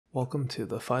Welcome to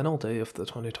the final day of the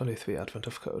 2023 Advent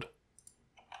of Code.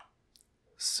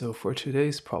 So for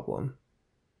today's problem,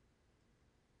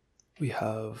 we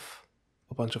have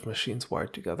a bunch of machines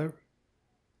wired together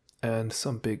and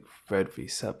some big red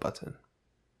reset button.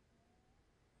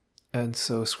 And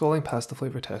so scrolling past the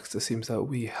flavor text, it seems that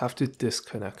we have to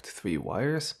disconnect 3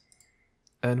 wires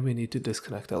and we need to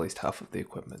disconnect at least half of the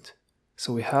equipment.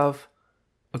 So we have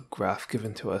a graph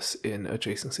given to us in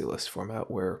adjacency list format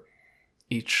where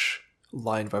each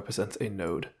line represents a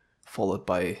node followed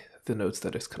by the nodes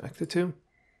that it's connected to.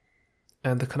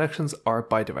 And the connections are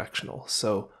bidirectional,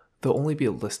 so they'll only be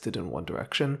listed in one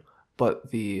direction,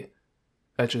 but the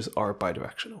edges are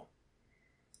bidirectional.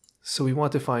 So we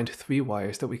want to find 3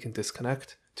 wires that we can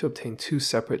disconnect to obtain 2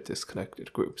 separate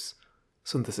disconnected groups.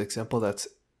 So in this example, that's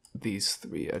these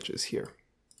 3 edges here.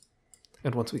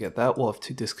 And once we get that, we'll have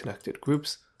 2 disconnected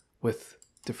groups with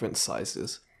different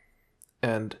sizes.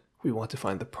 And we want to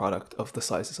find the product of the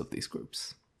sizes of these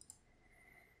groups.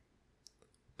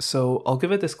 So I'll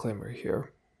give a disclaimer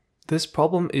here. This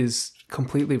problem is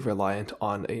completely reliant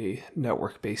on a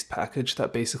network-based package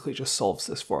that basically just solves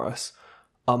this for us.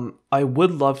 I would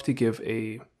love to give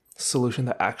a solution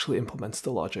that actually implements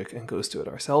the logic and goes to it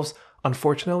ourselves.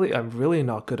 Unfortunately, I'm really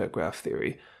not good at graph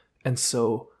theory, and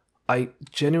so I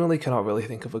genuinely cannot really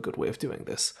think of a good way of doing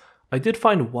this. I did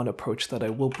find one approach that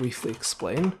I will briefly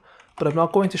explain, but I'm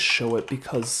not going to show it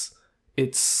because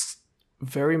it's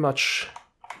very much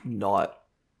not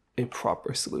a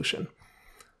proper solution.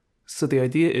 So the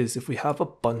idea is if we have a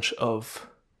bunch of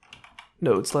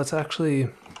nodes, let's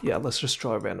just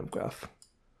draw a random graph.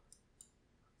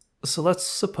 So let's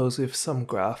suppose we have some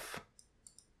graph,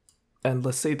 and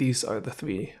let's say these are the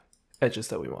 3 edges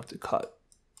that we want to cut.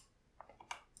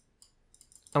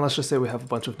 And let's just say we have a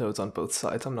bunch of nodes on both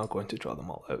sides. I'm not going to draw them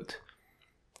all out.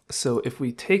 So if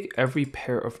we take every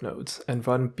pair of nodes and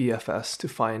run BFS to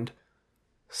find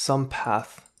some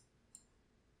path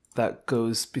that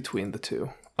goes between the 2,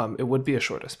 it would be a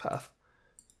shortest path.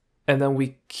 And then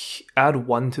we add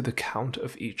 1 to the count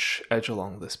of each edge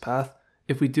along this path.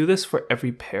 If we do this for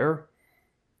every pair,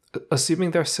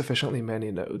 assuming there are sufficiently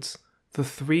many nodes, the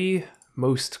 3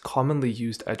 most commonly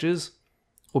used edges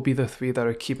will be the 3 that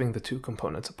are keeping the 2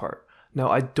 components apart. Now,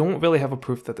 I don't really have a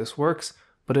proof that this works,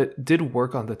 but it did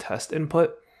work on the test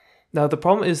input. Now, the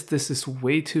problem is this is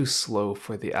way too slow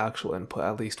for the actual input,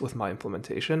 at least with my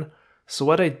implementation. So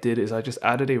what I did is I just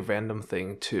added a random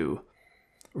thing to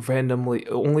randomly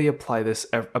only apply this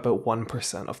about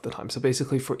 1% of the time. So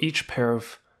basically for each pair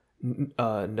of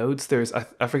nodes, there's,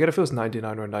 I forget if it was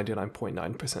 99 or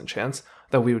 99.9% chance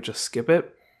that we would just skip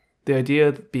it. The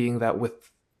idea being that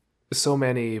with so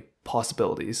many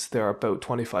possibilities, there are about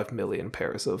 25 million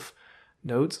pairs of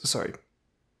nodes. Sorry.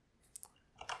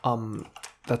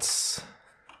 That's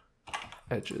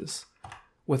edges.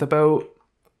 With about,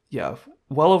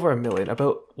 well over a million,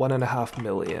 about 1.5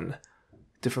 million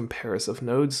different pairs of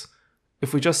nodes.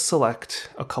 If we just select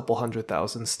a couple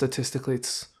 100,000, statistically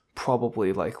it's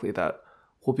probably likely that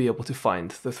we'll be able to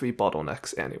find the 3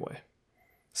 bottlenecks anyway.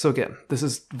 So again, this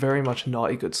is very much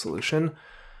not a good solution.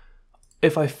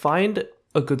 If I find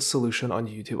a good solution on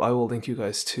YouTube, I will link you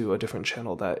guys to a different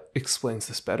channel that explains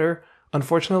this better.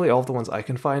 Unfortunately, all of the ones I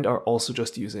can find are also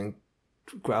just using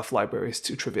graph libraries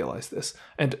to trivialize this.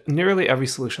 And nearly every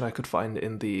solution I could find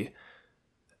in the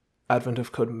Advent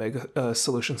of Code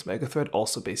solutions megathread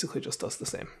also basically just does the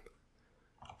same.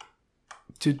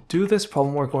 To do this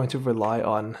problem, we're going to rely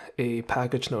on a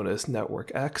package known as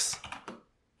NetworkX.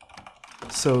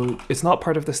 So it's not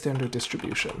part of the standard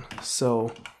distribution.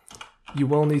 So you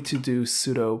will need to do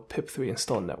sudo pip3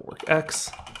 install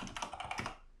NetworkX.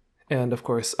 And of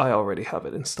course, I already have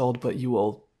it installed, but you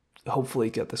will hopefully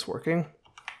get this working.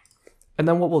 And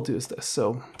then what we'll do is this.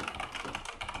 So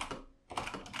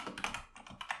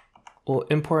we'll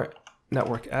import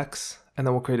NetworkX, and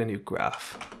then we'll create a new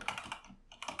graph.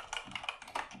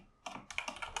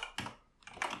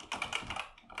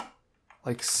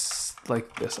 Like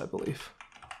this, I believe.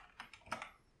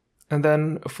 And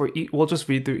then for we'll just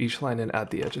read through each line and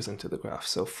add the edges into the graph.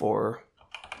 So for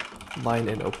line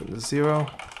in open 0,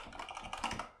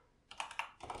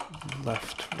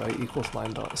 left right equals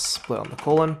line dot split on the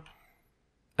colon.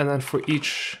 And then for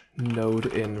each node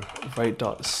in right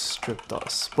dot strip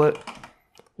dot split,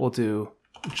 we'll do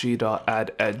g dot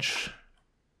add edge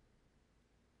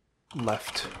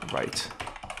left right.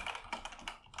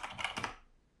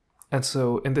 And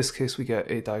so in this case, we get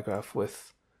a digraph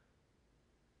with,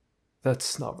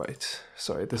 that's not right.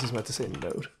 Sorry, this is meant to say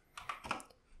node.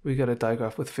 We get a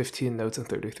digraph with 15 nodes and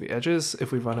 33 edges.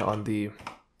 If we run it on the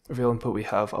real input, we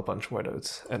have a bunch more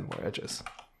nodes and more edges.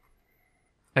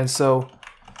 And so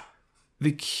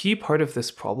the key part of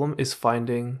this problem is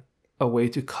finding a way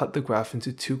to cut the graph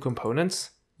into two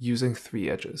components using 3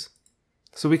 edges.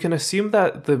 So we can assume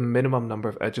that the minimum number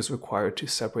of edges required to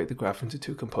separate the graph into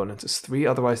 2 components is 3,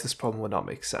 otherwise this problem would not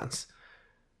make sense.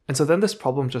 And so then this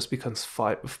problem just becomes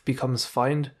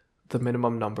find the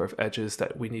minimum number of edges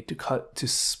that we need to cut to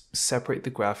separate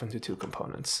the graph into 2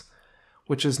 components,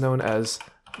 which is known as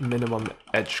minimum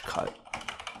edge cut.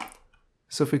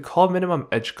 So if we call minimum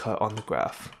edge cut on the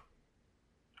graph,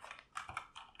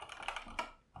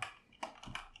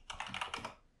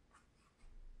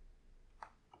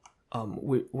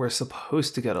 we're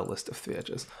supposed to get a list of 3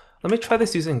 edges. Let me try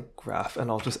this using graph,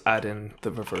 and I'll just add in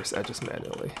the reverse edges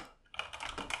manually.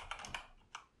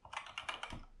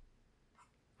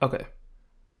 Okay,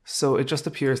 so it just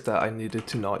appears that I needed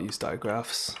to not use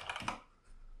digraphs.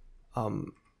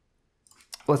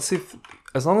 Let's see if,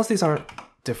 as long as these aren't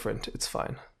different, it's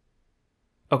fine.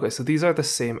 Okay, so these are the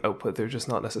same output, they're just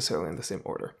not necessarily in the same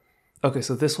order. Okay,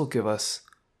 so this will give us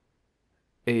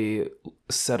a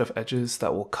set of edges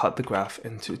that will cut the graph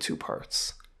into 2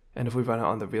 parts. And if we run it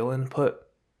on the real input,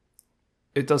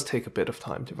 it does take a bit of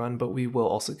time to run, but we will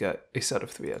also get a set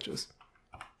of 3 edges.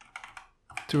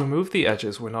 To remove the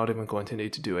edges, we're not even going to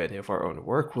need to do any of our own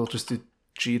work. We'll just do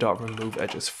g.remove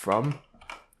edges from,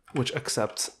 which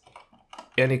accepts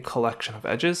any collection of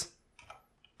edges.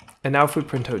 And now if we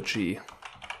print out g,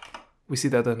 we see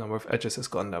that the number of edges has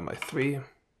gone down by 3.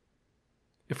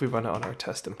 If we run it on our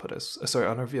test input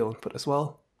on our real input as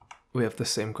well, we have the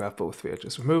same graph but with 3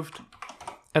 edges removed.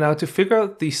 And now to figure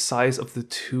out the size of the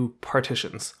 2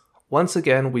 partitions, once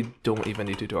again, we don't even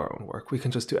need to do our own work. We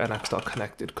can just do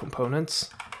nx.connectedComponents,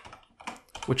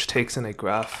 which takes in a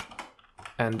graph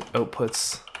and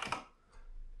outputs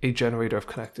a generator of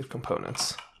connected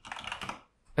components.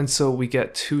 And so we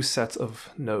get 2 sets of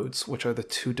nodes, which are the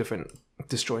 2 different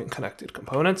disjoint connected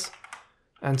components.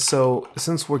 And so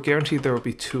since we're guaranteed there will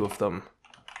be 2 of them,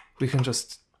 we can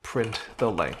just print the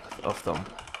length of them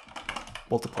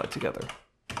multiplied together.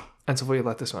 And so if we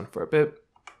let this run for a bit,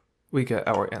 we get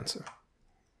our answer.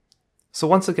 So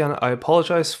once again, I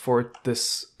apologize for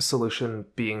this solution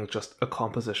being just a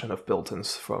composition of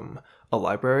built-ins from a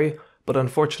library, but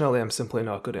unfortunately I'm simply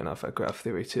not good enough at graph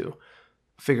theory to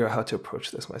figure out how to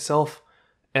approach this myself.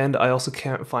 And I also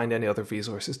can't find any other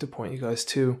resources to point you guys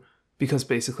to, because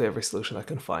basically every solution I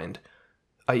can find,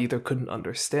 I either couldn't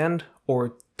understand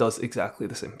or does exactly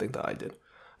the same thing that I did.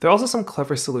 There are also some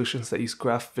clever solutions that use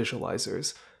graph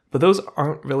visualizers, but those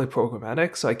aren't really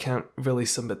programmatic, so I can't really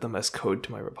submit them as code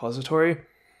to my repository.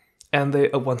 And they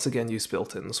once again use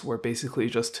built-ins, where basically you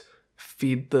just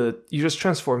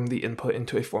transform the input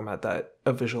into a format that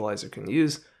a visualizer can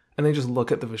use, and then just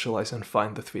look at the visualizer and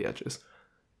find the 3 edges.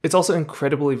 It's also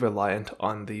incredibly reliant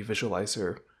on the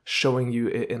visualizer showing you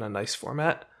it in a nice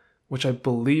format, which I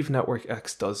believe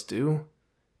NetworkX does do.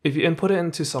 If you input it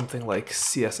into something like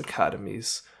CS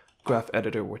Academy's graph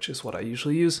editor, which is what I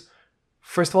usually use,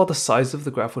 first of all, the size of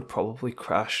the graph would probably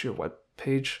crash your web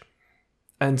page.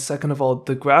 And second of all,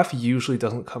 the graph usually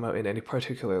doesn't come out in any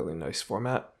particularly nice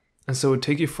format, and so it would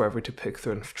take you forever to pick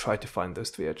through and try to find those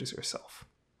 3 edges yourself.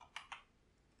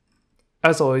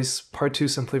 As always, part 2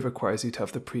 simply requires you to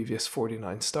have the previous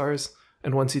 49 stars,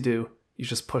 and once you do, you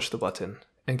just push the button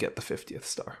and get the 50th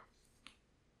star.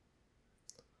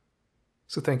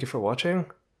 So thank you for watching.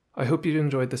 I hope you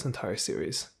enjoyed this entire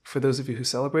series. For those of you who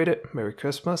celebrate it, Merry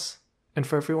Christmas, and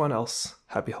for everyone else,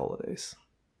 Happy Holidays.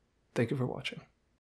 Thank you for watching.